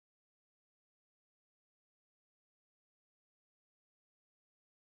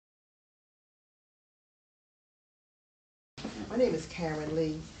My name is Karen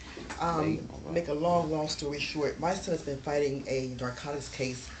Lee. Make a long story short, my son has been fighting a narcotics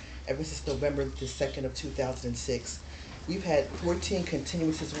case ever since November the 2nd of 2006. We've had 14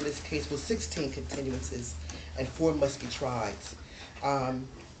 continuances on this case, with 16 continuances, and 4 must be tried.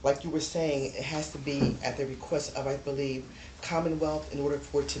 Like you were saying, it has to be at the request of, I believe, Commonwealth in order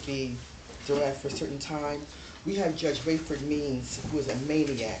for it to be derived for a certain time. We have Judge Rayford Means, who is a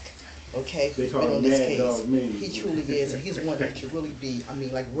maniac. Okay, who's been on this case. He truly is, and he's one that should really be, I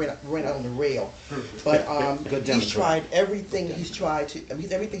mean, like, ran out on the rail. But he's tried everything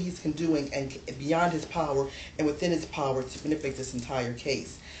everything he's been doing, and beyond his power and within his power, to manipulate this entire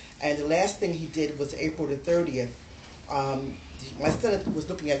case. And the last thing he did was April the 30th. My son was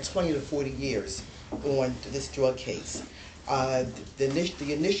looking at 20 to 40 years on this drug case. The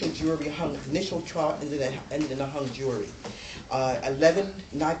initial jury hung, initial trial ended in a hung jury. 11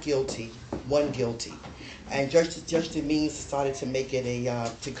 not guilty, 1 guilty. And Judge Means decided to make it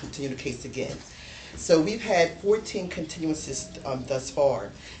to continue the case again. So we've had 14 continuances thus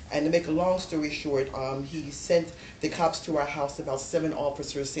far. And to make a long story short, he sent the cops to our house, about 7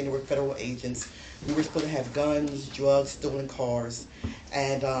 officers saying they were federal agents. We were supposed to have guns, drugs, stolen cars,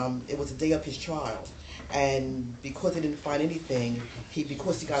 and it was the day of his trial. And because they didn't find anything,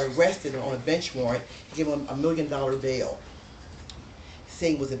 because he got arrested on a bench warrant, he gave him $1 million bail,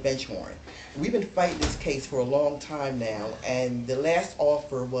 saying it was a bench warrant. We've been fighting this case for a long time now, and the last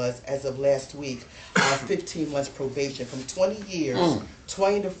offer was, as of last week, 15 months probation, from 20 years,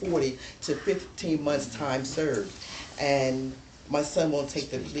 20 to 40, to 15 months time served. And my son won't take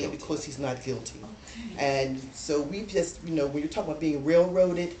the plea because he's not guilty. And so we've just, when you're talking about being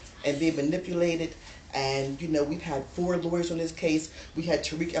railroaded and being manipulated, and we've had 4 lawyers on this case. We had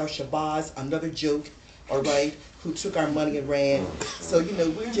Tariq El-Shabazz, another joke, all right, who took our money and ran. So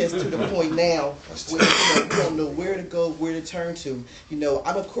we're just to the point now where we don't know where to go, where to turn to.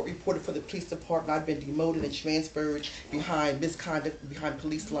 I'm a court reporter for the police department. I've been demoted and transferred behind misconduct, behind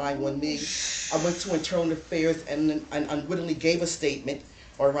police lying on me. I went to internal affairs and unwittingly gave a statement,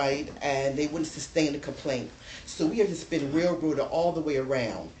 all right, and they wouldn't sustain the complaint. So we have just been railroaded all the way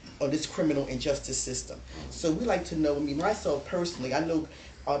around on this criminal injustice system. So we like to know, myself personally, I know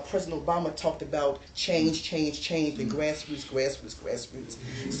President Obama talked about change, and grassroots.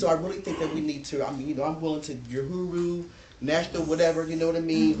 So I really think that we need to, I'm willing to Uhuru, national whatever, you know what I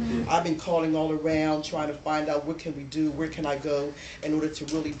mean? I've been calling all around, trying to find out what can we do, where can I go, in order to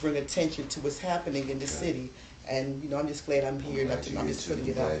really bring attention to what's happening in the city. And I'm just glad I'm here, and I'm just putting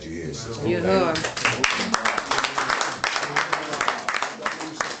it out. You are.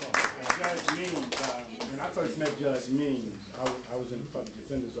 When I first met Judge Means, I was in the public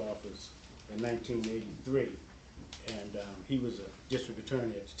defender's office in 1983, and he was a district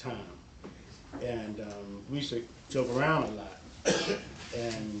attorney at the time. And we used to joke around a lot.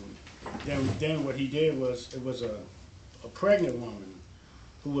 And then what he did was, it was a pregnant woman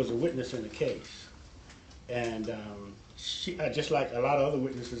who was a witness in the case. And she, just like a lot of other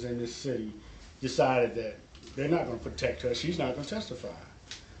witnesses in this city, decided that they're not going to protect her. She's not going to testify.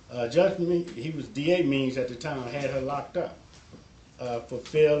 Judge Means, he was DA Means at the time, had her locked up for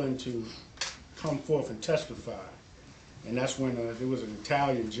failing to come forth and testify. And that's when there was an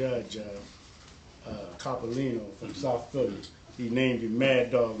Italian judge, Coppolino from South Philly. He named him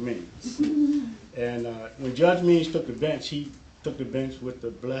Mad Dog Means. And when Judge Means took the bench, he took the bench with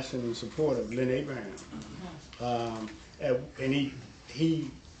the blessing and support of Lynn Abraham. And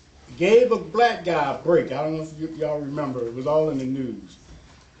he gave a black guy a break. I don't know if y'all remember, it was all in the news.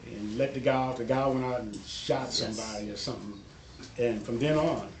 And let the guy off. The guy went out and shot somebody or something. And from then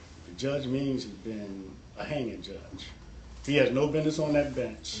on, Judge Means has been a hanging judge. He has no business on that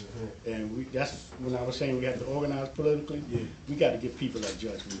bench. And that's when I was saying we have to organize politically. We got to get people like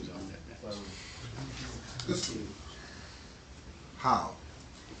Judge Means on that bench. How?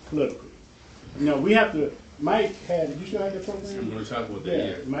 Politically. We have to, Mike had, did you still have the program? I'm going to talk about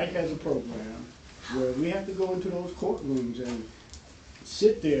that. Yeah, Mike has a program where we have to go into those courtrooms and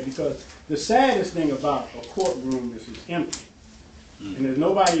sit there, because the saddest thing about a courtroom is it's empty. And there's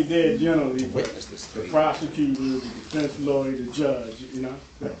nobody there generally but the prosecutor, the defense lawyer, the judge,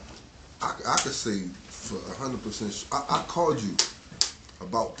 I could say for 100%, I called you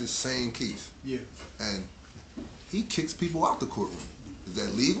about this same case. Yeah. And he kicks people out the courtroom. Is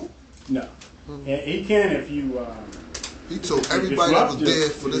that legal? No. And he can if you... he told everybody that was there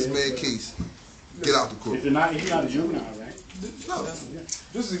for this man's case, get out the courtroom. He's not a juvenile, right? No.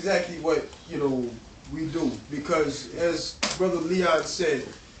 This is exactly what, we do. Because as Brother Leon said,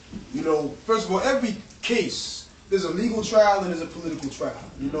 first of all, every case there's a legal trial and there's a political trial.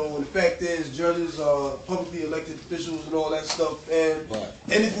 You know, and the fact is, judges are publicly elected officials and all that stuff, and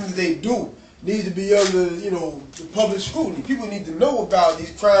anything that they do needs to be under, you know, the public scrutiny. People need to know about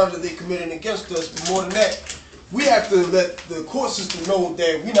these crimes that they're committing against us. But more than that, we have to let the court system know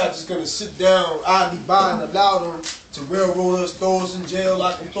that we're not just going to sit down idly by and allow them to railroad us, throw us in jail,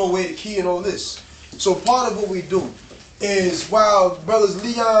 like them throw away the key and all this. So part of what we do is, while brothers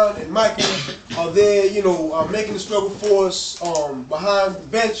Leon and Michael are there, you know, making the struggle for us behind the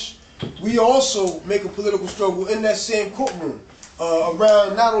bench, we also make a political struggle in that same courtroom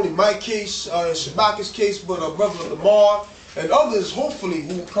around not only my case, Shabaka's case, but brother Lamar and others, hopefully,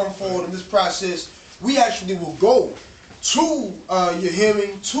 who will come forward in this process. We actually will go to your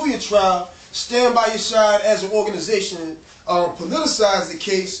hearing, to your trial, stand by your side as an organization, politicize the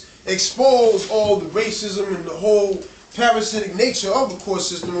case, expose all the racism and the whole parasitic nature of the court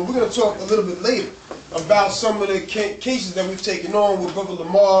system. And we're going to talk a little bit later about some of the cases that we've taken on with Brother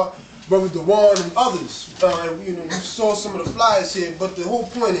Lamar, Brother Dewan, and others. You know, you saw some of the flyers here, but the whole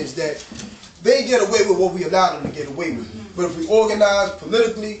point is that they get away with what we allow them to get away with. But if we organize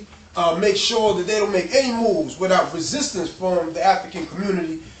politically, make sure that they don't make any moves without resistance from the African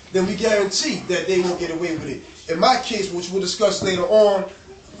community, then we guarantee that they won't get away with it. In my case, which we'll discuss later on,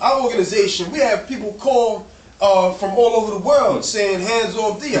 our organization, we have people call from all over the world saying hands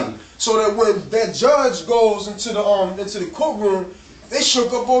off Dion, so that when that judge goes into the courtroom, they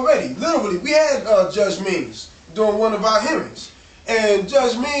shook up already. Literally, we had Judge Means during one of our hearings, and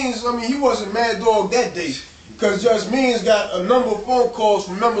Judge Means, I mean, he wasn't mad dog that day, because Judge Means got a number of phone calls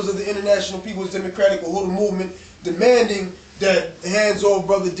from members of the International People's Democratic Uhuru Movement demanding that hands off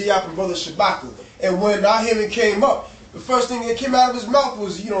Brother Diop and Brother Shabaka. And when our hearing came up, the first thing that came out of his mouth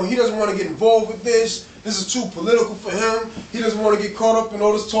was, you know, he doesn't want to get involved with this. This is too political for him. He doesn't want to get caught up in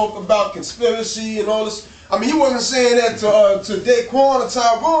all this talk about conspiracy and all this. I mean, he wasn't saying that to Daquan or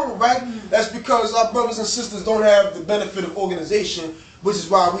Tyrone, right? That's because our brothers and sisters don't have the benefit of organization, which is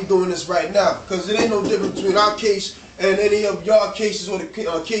why we're doing this right now. Because it ain't no difference between our case and any of y'all cases or the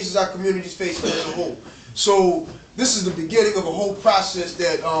cases our communities face as a whole. So this is the beginning of a whole process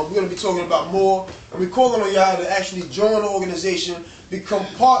that we're going to be talking about more. And we're calling on y'all to actually join the organization, become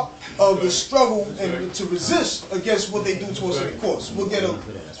part of the struggle, and to resist against what they do to us in the courts. We'll get a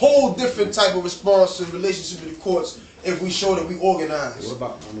whole different type of response in relationship to the courts if we show that we organize. What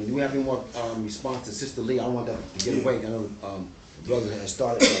about, I mean, do we have any more response to Sister Lee? I don't want that to get away. I know the brother has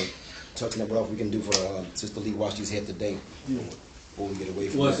started touching up what else we can do for Sister Lee while she's here today. Before we get away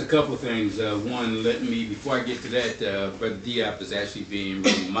from Well, that. it's a couple of things. One, before I get to that, Brother Diop is actually being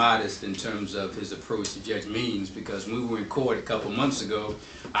really modest in terms of his approach to Judge Means, because when we were in court a couple months ago,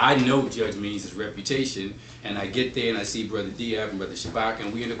 I know Judge Means' reputation, and I get there and I see Brother Diop and Brother Shabak,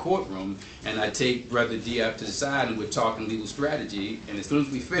 and we're in the courtroom, and I take Brother Diop to the side and we're talking legal strategy, and as soon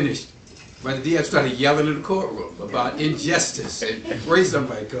as we finished, Brother Diop started yelling in the courtroom about injustice and race. I'm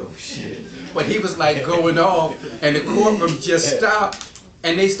like, oh shit. But he was like going off, and the courtroom just stopped,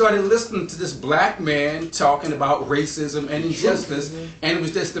 and they started listening to this black man talking about racism and injustice, and it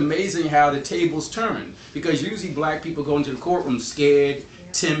was just amazing how the tables turned. Because usually black people go into the courtroom scared,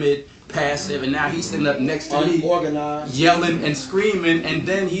 timid, passive, and now he's sitting up next to me yelling and screaming. And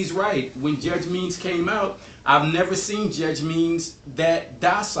then he's right. When Judge Means came out, I've never seen Judge Means that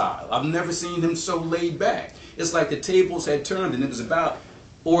docile. I've never seen him so laid back. It's like the tables had turned, and it was about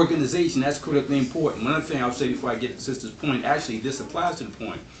organization. That's critically important. One other thing I'll say before I get to the sister's point, actually this applies to the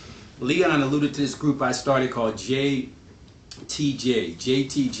point. Leon alluded to this group I started called JTJ,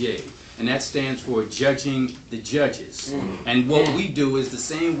 and that stands for Judging the Judges. And what we do is the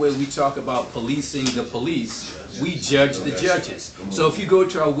same way we talk about policing the police, we judge the judges. So if you go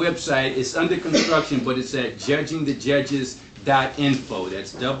to our website, it's under construction, but it's at judgingthejudges.info.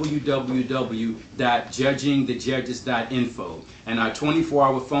 That's www.judgingthejudges.info. And our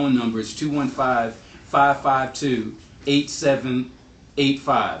 24-hour phone number is 215-552-8785.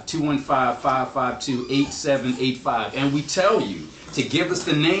 215-552-8785. And we tell you to give us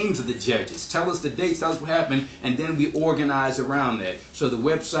the names of the judges, tell us the dates, tell us what happened, and then we organize around that. So the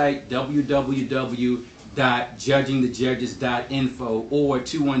website, www.judgingthejudges.info, or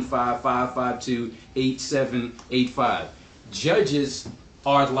 215-552-8785. Judges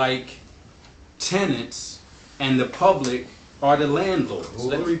are like tenants, and the public are the landlords.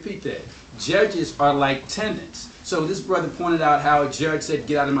 Let me repeat that. Judges are like tenants. So this brother pointed out how a judge said,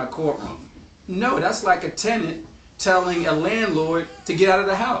 get out of my courtroom. No, that's like a tenant telling a landlord to get out of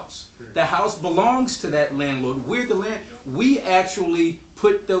the house. The house belongs to that landlord. We're the land. We actually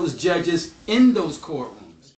put those judges in those courtrooms.